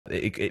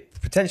it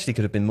potentially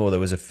could have been more. There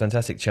was a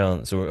fantastic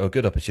chance or a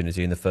good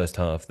opportunity in the first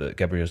half that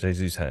Gabriel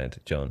Jesus had,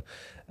 John,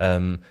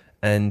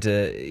 and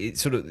it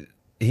sort of.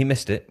 He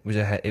missed it.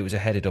 It was a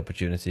headed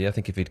opportunity. I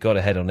think if he'd got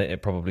a head on it,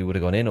 it probably would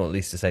have gone in, or at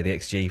least to say the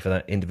XG for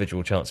that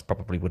individual chance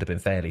probably would have been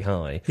fairly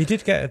high. He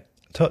did get a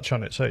touch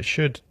on it, so it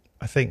should,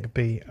 I think,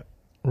 be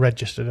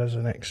registered as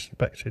an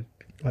expected.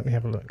 Let me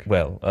have a look.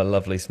 Well, a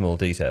lovely small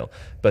detail,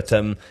 but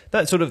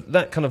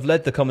that kind of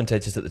led the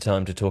commentators at the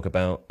time to talk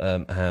about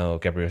how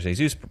Gabriel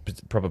Jesus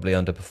probably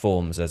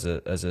underperforms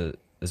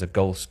as a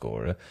goal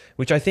scorer,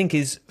 which I think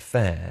is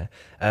fair.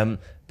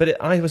 But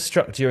I was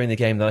struck during the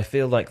game that I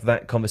feel like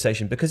that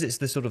conversation, because it's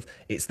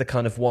the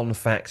kind of one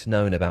fact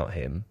known about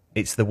him,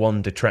 it's the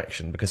one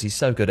detraction because he's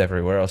so good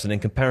everywhere else, and in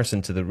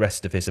comparison to the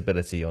rest of his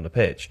ability on a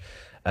pitch,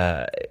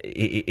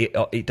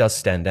 it does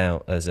stand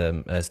out as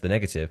the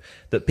negative.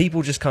 That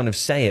people just kind of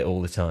say it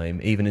all the time,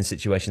 even in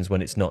situations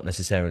when it's not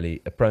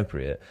necessarily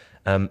appropriate.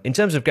 In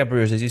terms of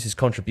Gabriel Jesus'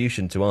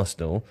 contribution to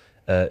Arsenal,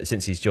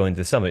 since he's joined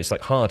the summer, it's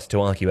like hard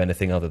to argue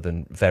anything other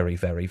than very,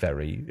 very,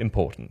 very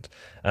important.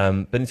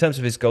 But in terms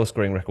of his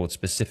goal-scoring record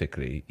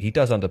specifically, he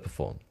does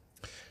underperform.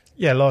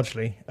 Yeah,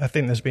 largely. I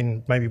think there's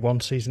been maybe one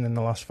season in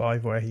the last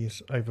 5 where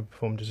he's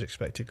overperformed his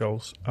expected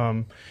goals.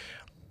 What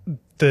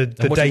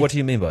do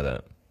you mean by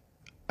that?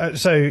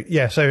 So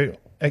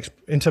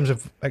in terms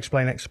of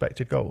explain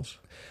expected goals.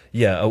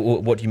 Yeah,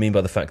 what do you mean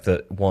by the fact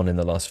that one in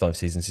the last 5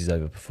 seasons he's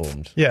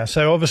overperformed? Yeah,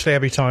 so obviously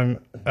every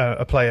time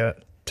a player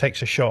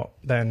takes a shot,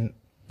 then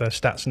the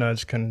stats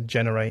nerds can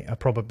generate a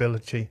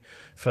probability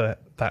for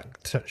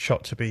that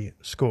shot to be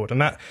scored.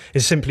 And that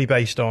is simply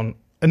based on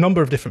a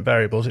number of different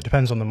variables. It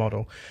depends on the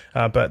model.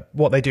 But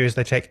what they do is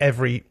they take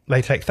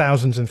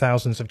thousands and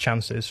thousands of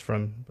chances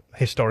from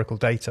historical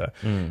data.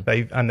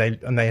 They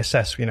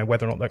assess,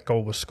 whether or not that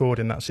goal was scored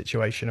in that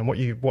situation. And what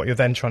you're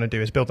then trying to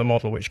do is build a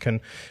model which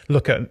can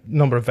look at a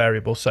number of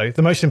variables. So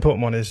the most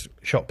important one is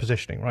shot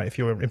positioning, right? If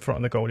you're in front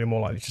of the goal, you're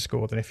more likely to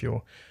score than if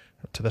you're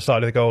to the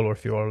side of the goal, or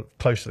if you're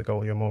close to the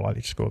goal, you're more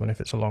likely to score than if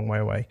it's a long way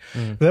away.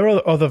 There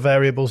are other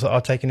variables that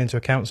are taken into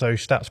account. So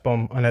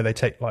StatsBomb, I know they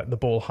take like the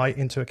ball height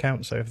into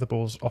account. So if the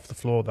ball's off the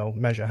floor, they'll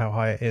measure how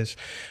high it is.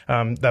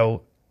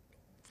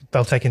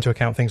 They'll take into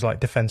account things like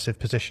defensive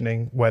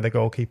positioning, where the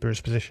goalkeeper is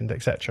positioned,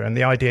 etc. And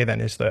the idea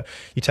then is that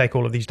you take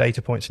all of these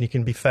data points and you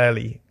can be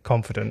fairly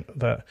confident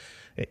that,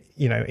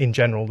 in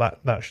general, that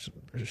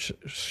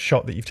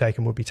shot that you've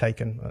taken would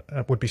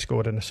be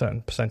scored in a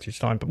certain percentage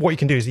time. But what you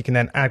can do is you can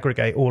then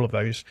aggregate all of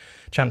those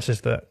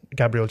chances that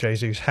Gabriel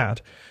Jesus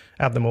had,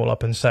 add them all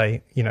up and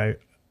say,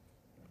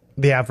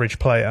 the average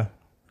player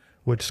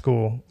would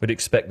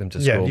expect them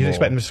to score. Yeah, you'd more.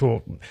 expect them to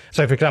score.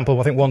 So, for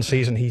example, I think one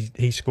season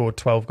he scored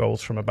 12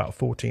 goals from about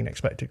 14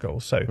 expected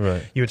goals.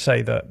 So you would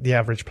say that the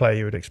average player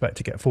you would expect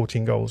to get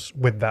 14 goals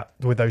with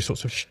those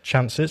sorts of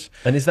chances.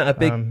 And is that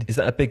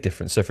a big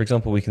difference? So, for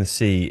example, we can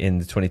see in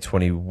the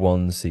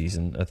 2021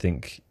 season, I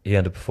think he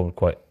underperformed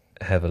quite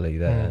heavily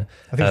there.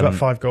 I think about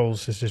 5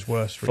 goals is his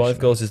worst. 5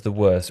 goals is the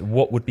worst.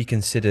 What would be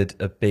considered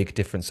a big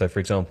difference? So, for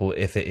example,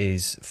 if it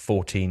is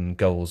 14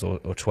 goals or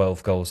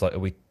 12 goals,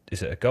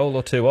 is it a goal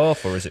or 2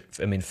 off, or is it?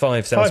 I mean,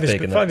 5 sounds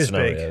big in that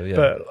scenario. 5 is big,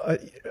 yeah.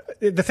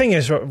 But the thing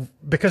is,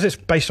 because it's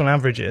based on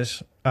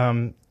averages,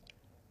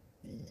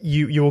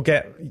 you'll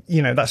get,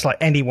 that's like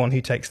anyone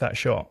who takes that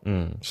shot.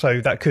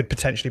 So that could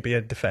potentially be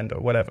a defender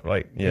or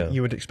whatever.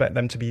 You would expect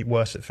them to be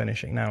worse at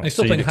finishing now. And it's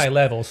still playing high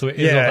level, so it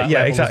is that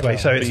level exactly.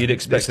 As well. So but you'd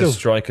expect a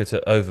striker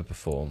to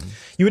overperform.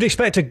 You would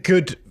expect a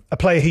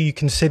player who you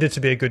consider to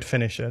be a good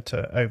finisher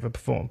to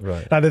overperform.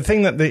 Right. Now, the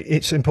thing that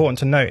it's important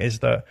to note is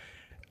that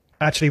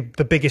actually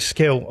the biggest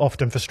skill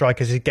often for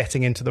strikers is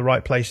getting into the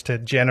right place to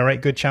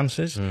generate good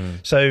chances.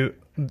 So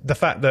the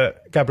fact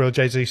that Gabriel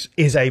Jesus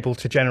is able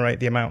to generate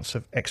the amounts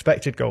of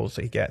expected goals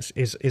that he gets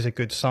is a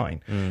good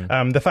sign.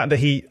 The fact that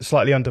he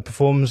slightly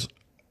underperforms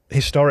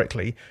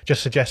historically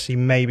just suggests he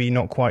may be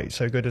not quite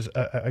so good as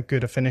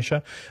a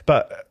finisher.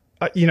 But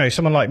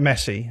someone like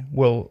Messi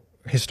will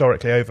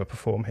historically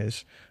overperform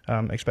his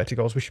expected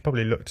goals. We should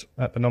probably look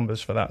at the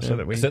numbers for that, so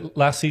that we.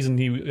 Last season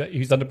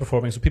he's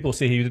underperforming. So people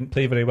say he didn't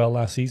play very well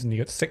last season. He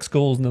got 6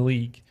 goals in the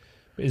league.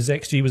 His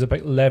XG was about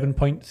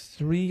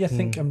 11.3. I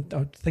think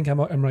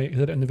I'm right. I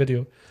did it in the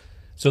video.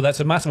 So that's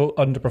a massive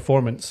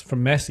underperformance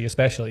from Messi,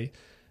 especially.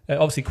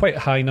 Obviously, quite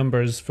high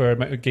numbers for the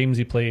amount of games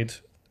he played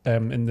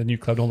in the new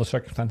club and all the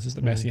circumstances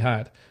that Messi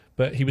had.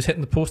 But he was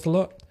hitting the post a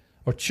lot,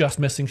 or just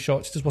missing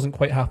shots. It just wasn't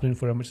quite happening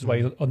for him, which is why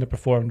he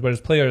underperformed.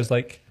 Whereas players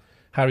like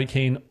Harry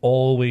Kane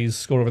always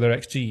score over their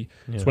XG.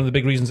 Yeah. It's one of the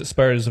big reasons that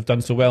Spurs have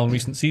done so well in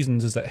recent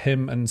seasons is that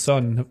him and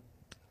Son have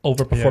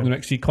overperformed their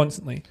XG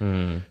constantly.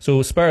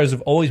 So Spurs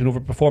have always been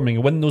overperforming,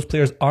 and when those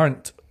players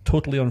aren't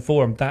totally on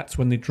form, that's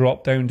when they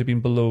drop down to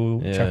being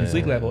below Champions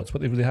League level. It's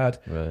what they've really had.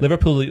 Right.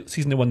 Liverpool, the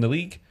season they won the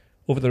league,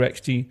 over their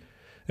XG.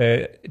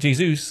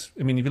 Jesus,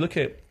 I mean, if you look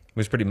at... It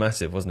was pretty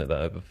massive, wasn't it,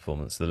 that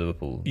overperformance, the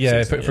Liverpool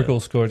season, for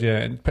goals scored,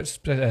 and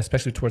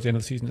especially towards the end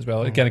of the season as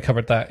well. Again, I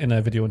covered that in a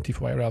video on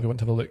Tifo IRL if you want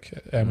to have a look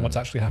at what's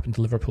actually happened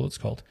to Liverpool, it's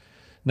called.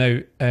 Now,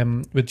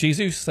 with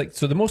Jesus, like,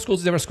 so the most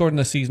goals he's ever scored in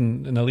a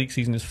season, in a league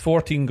season, is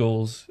 14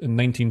 goals in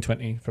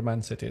 1920 for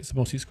Man City. It's the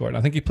most he scored.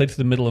 I think he played for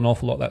the middle an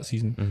awful lot that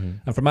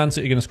season. And for Man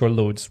City, you're going to score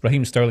loads.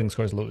 Raheem Sterling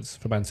scores loads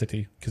for Man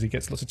City because he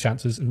gets lots of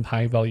chances in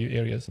high value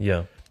areas.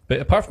 Yeah. But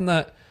apart from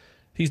that,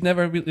 he's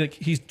never really, like,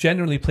 he's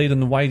generally played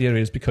in the wide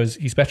areas because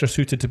he's better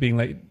suited to being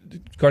like,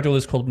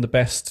 Guardiola's called him the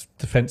best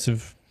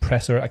defensive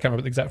presser. I can't remember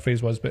what the exact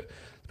phrase was, but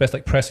the best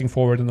like pressing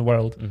forward in the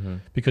world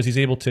because he's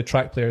able to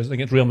attract players.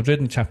 Against Real Madrid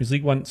in the Champions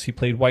League once, he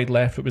played wide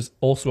left. It was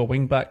also a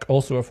wing back,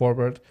 also a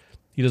forward.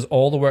 He does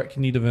all the work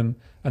you need of him,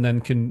 and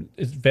then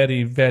is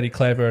very, very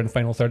clever in the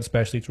final third,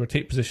 especially to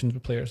rotate positions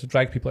with players, to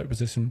drag people out of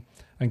position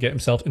and get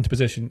himself into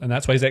position. And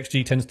that's why his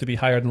XG tends to be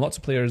higher than lots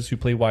of players who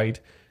play wide,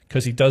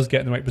 because he does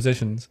get in the right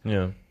positions.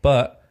 Yeah.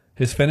 But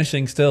his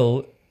finishing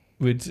still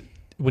would,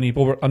 when he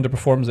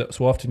underperforms it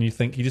so often, you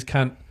think you just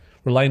can't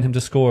rely on him to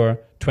score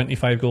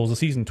 25 goals a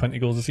season, 20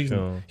 goals a season.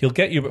 Sure. He'll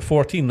get you about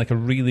 14, like a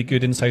really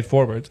good inside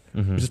forward,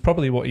 which is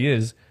probably what he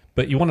is.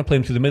 But you want to play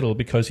him through the middle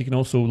because he can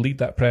also lead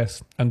that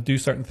press and do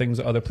certain things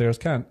that other players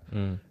can't. I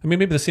mean,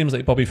 maybe the same as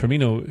like Bobby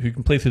Firmino, who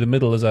can play through the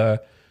middle as a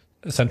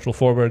central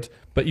forward,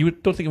 but you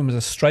don't think of him as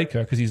a striker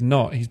because he's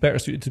not. He's better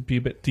suited to be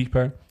a bit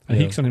deeper, and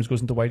he sometimes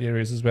goes into wide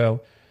areas as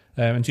well.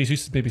 And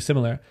Jesus is maybe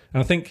similar.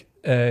 And I think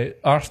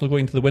Arsenal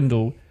going to the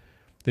window,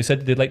 they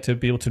said they'd like to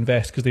be able to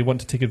invest because they want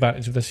to take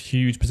advantage of this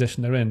huge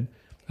position they're in.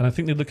 And I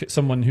think they look at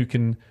someone who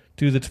can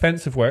do the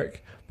defensive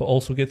work, but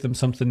also give them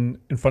something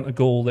in front of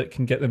goal that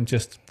can get them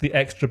just the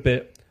extra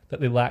bit that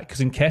they lack. Because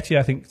Nketiah,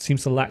 I think,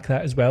 seems to lack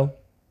that as well.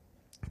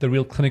 The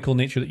real clinical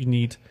nature that you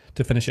need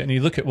to finish it. And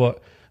you look at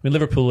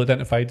Liverpool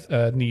identified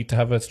a need to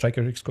have a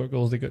striker who scored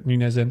goals. They got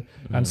Nunez in,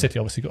 and City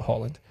obviously got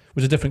Haaland,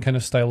 which is a different kind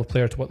of style of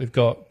player to what they've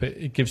got, but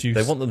it gives you.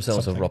 They want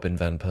themselves something. a Robin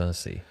van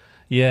Persie.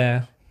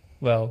 Yeah,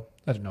 well,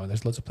 I don't know.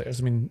 There's loads of players.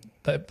 I mean,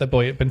 that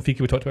boy at Benfica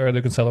we talked about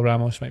earlier, Gonçalo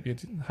Ramos, might be a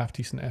half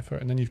decent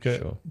effort, and then you've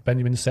got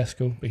Benjamin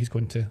Sesko, but he's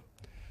going to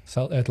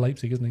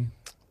Leipzig, isn't he?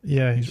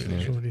 Yeah,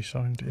 he's already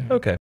signed. Yeah.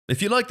 Okay.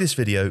 If you like this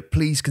video,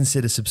 please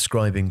consider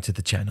subscribing to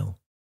the channel.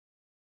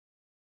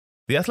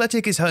 The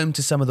Athletic is home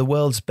to some of the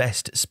world's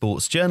best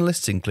sports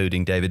journalists,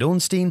 including David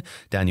Ornstein,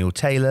 Daniel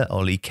Taylor,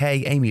 Ollie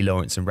Kay, Amy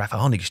Lawrence and Rafa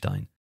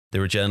Honigstein.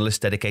 There are journalists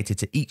dedicated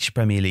to each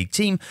Premier League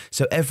team,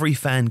 so every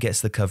fan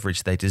gets the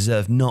coverage they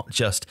deserve, not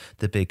just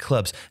the big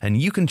clubs.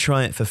 And you can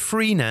try it for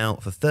free now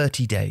for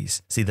 30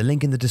 days. See the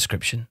link in the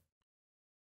description.